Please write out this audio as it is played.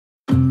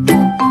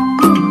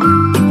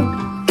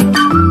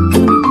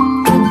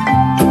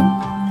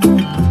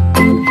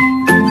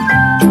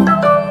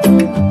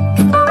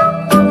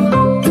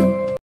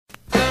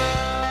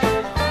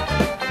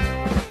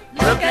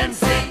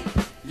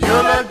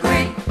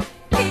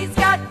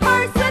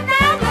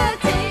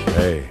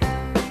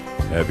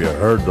you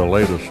heard the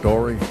latest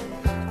story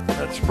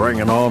that's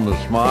bringing on the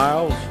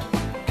smiles?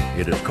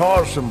 It has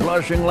caused some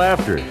blushing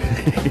laughter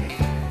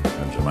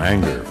and some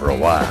anger for a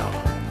while.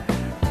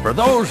 For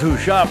those who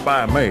shop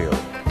by mail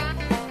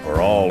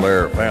for all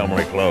their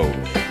family clothes,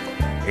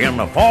 in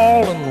the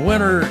fall and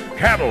winter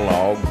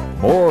catalog,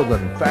 more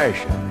than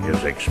fashion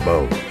is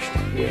exposed.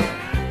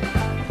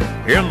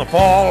 Yeah. In the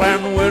fall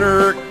and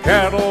winter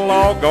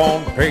catalog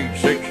on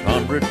page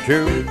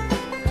 602,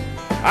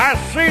 I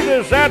see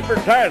this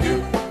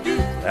advertisement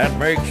that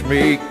makes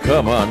me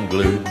come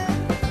unglued.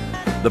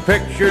 The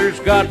pictures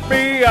got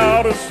me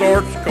out of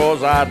sorts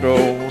 'cause I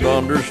don't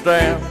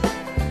understand.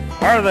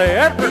 Are they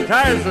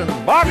advertising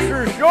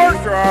boxer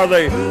shorts or are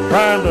they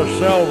trying to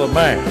sell the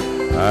man?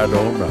 I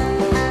don't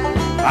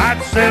know.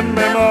 I'd send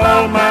them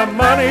all my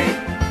money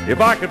if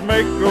I could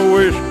make a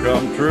wish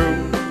come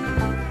true.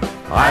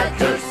 I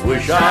just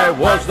wish I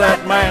was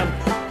that man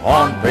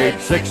on page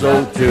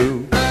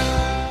 602.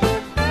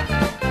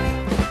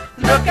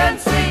 Look and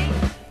see,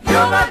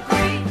 you'll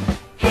agree,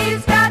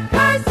 he's got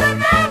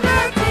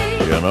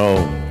personality. You know,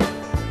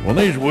 when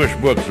these wish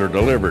books are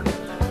delivered,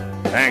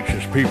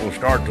 anxious people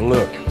start to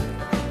look.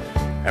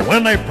 And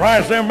when they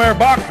price them their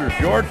boxer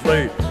shorts,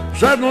 they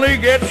suddenly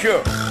get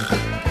shook.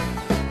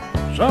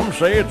 Some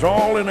say it's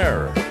all in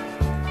error.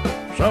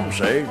 Some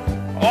say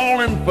all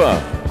in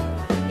fun.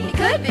 He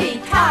could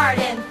be tarred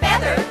and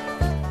feathered.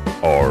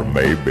 Or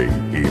maybe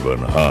even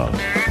hung.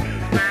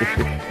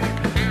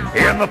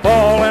 In the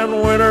fall and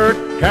winter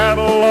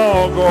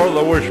catalog, or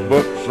the wish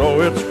book so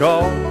it's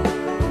called,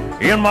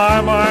 in my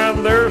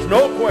mind there's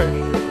no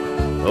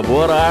question of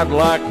what I'd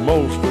like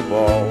most of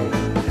all.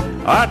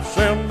 I'd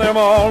send them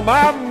all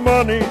my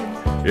money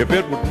if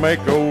it would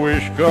make a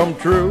wish come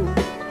true.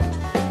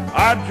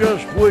 I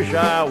just wish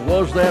I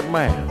was that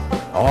man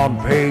on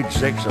page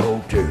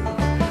 602.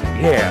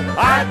 Yeah,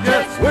 I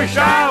just wish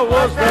I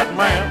was that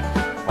man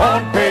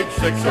on page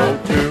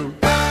 602.